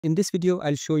In this video,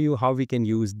 I'll show you how we can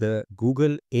use the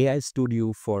Google AI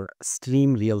Studio for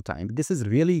stream real time. This is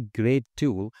really great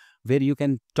tool where you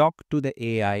can talk to the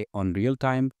AI on real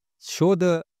time, show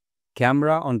the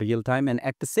camera on real time, and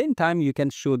at the same time, you can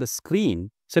show the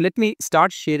screen. So let me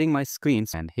start sharing my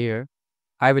screens. And here,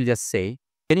 I will just say,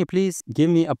 can you please give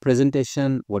me a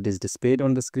presentation what is displayed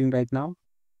on the screen right now?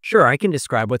 Sure, I can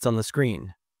describe what's on the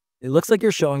screen. It looks like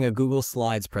you're showing a Google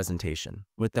Slides presentation,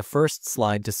 with the first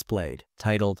slide displayed,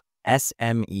 titled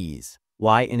SMEs,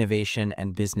 Why Innovation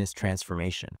and Business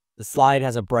Transformation. The slide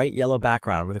has a bright yellow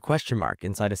background with a question mark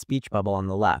inside a speech bubble on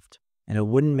the left, and a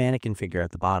wooden mannequin figure at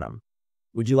the bottom.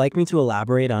 Would you like me to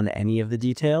elaborate on any of the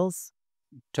details?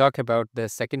 Talk about the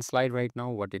second slide right now,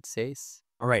 what it says.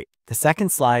 All right, the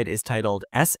second slide is titled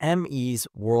SMEs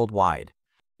Worldwide.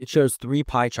 It shows 3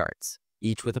 pie charts,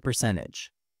 each with a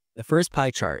percentage. The first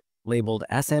pie chart, labeled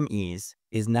SMEs,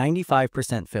 is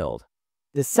 95% filled.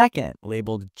 The second,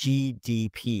 labeled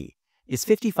GDP, is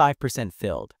 55%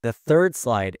 filled. The third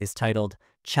slide is titled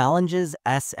Challenges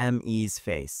SMEs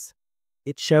Face.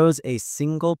 It shows a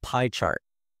single pie chart,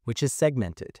 which is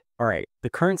segmented. All right, the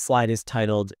current slide is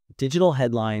titled Digital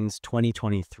Headlines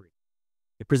 2023.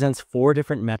 It presents 4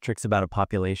 different metrics about a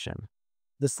population.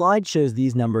 The slide shows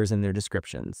these numbers in their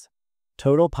descriptions.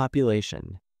 Total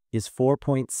population is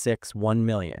 4.61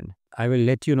 million. I will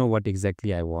let you know what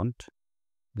exactly I want.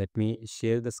 Let me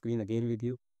share the screen again with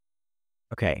you.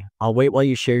 Okay, I'll wait while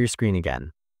you share your screen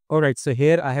again. All right, so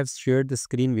here I have shared the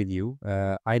screen with you.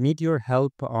 I need your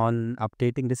help on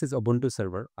updating. This is Ubuntu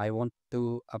server. I want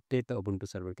to update the Ubuntu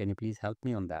server. Can you please help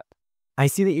me on that? I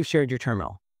see that you've shared your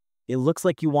terminal. It looks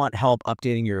like you want help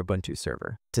updating your Ubuntu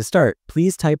server. To start,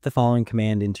 please type the following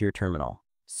command into your terminal: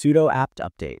 sudo apt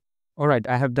update. All right,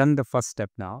 I have done the first step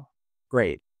now.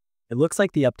 Great. It looks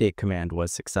like the update command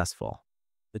was successful.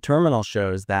 The terminal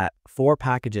shows that 4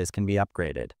 packages can be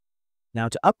upgraded. Now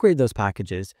to upgrade those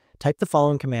packages, type the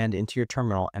following command into your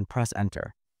terminal and press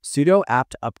enter: sudo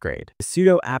apt upgrade. The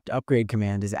sudo apt upgrade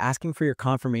command is asking for your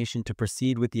confirmation to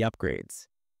proceed with the upgrades.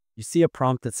 You see a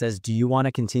prompt that says, do you want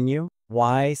to continue?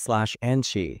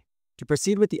 Y/NC. To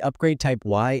proceed with the upgrade, type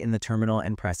Y in the terminal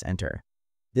and press enter.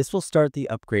 This will start the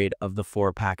upgrade of the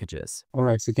 4 packages. All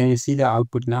right, so can you see the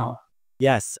output now?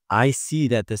 Yes, I see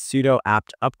that the sudo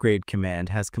apt upgrade command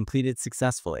has completed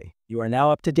successfully. You are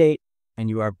now up to date, and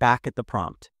you are back at the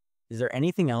prompt. Is there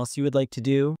anything else you would like to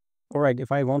do? All right,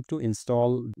 if I want to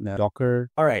install Docker.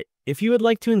 All right, if you would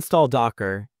like to install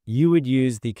Docker, you would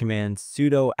use the command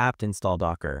sudo apt install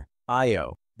docker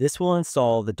io. This will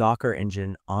install the Docker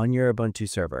engine on your Ubuntu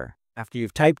server. After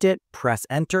you've typed it, press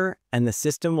enter, and the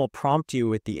system will prompt you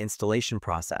with the installation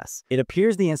process. It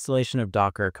appears the installation of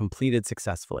Docker completed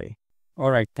successfully.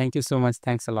 All right, thank you so much.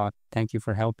 Thanks a lot. Thank you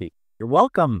for helping. You're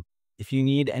welcome. If you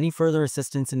need any further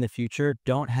assistance in the future,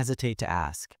 don't hesitate to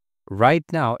ask. Right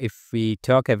now, if we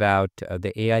talk about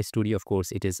the AI Studio, of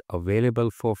course, it is available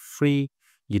for free.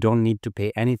 You don't need to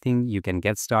pay anything. You can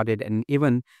get started. And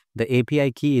even the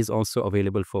API key is also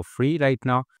available for free right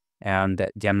now. And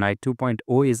Gemini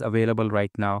 2.0 is available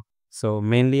right now. So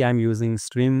mainly I'm using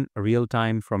Stream Real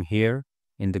Time from here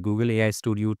in the Google AI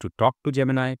Studio to talk to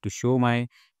Gemini, to show my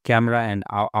camera and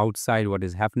outside what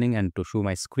is happening, and to show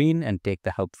my screen and take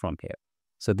the help from here.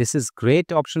 So this is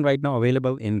great option right now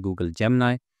available in Google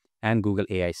Gemini and Google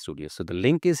AI Studio. So the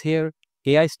link is here,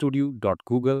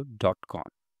 aistudio.google.com.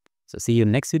 So see you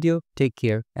next video. Take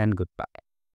care and goodbye.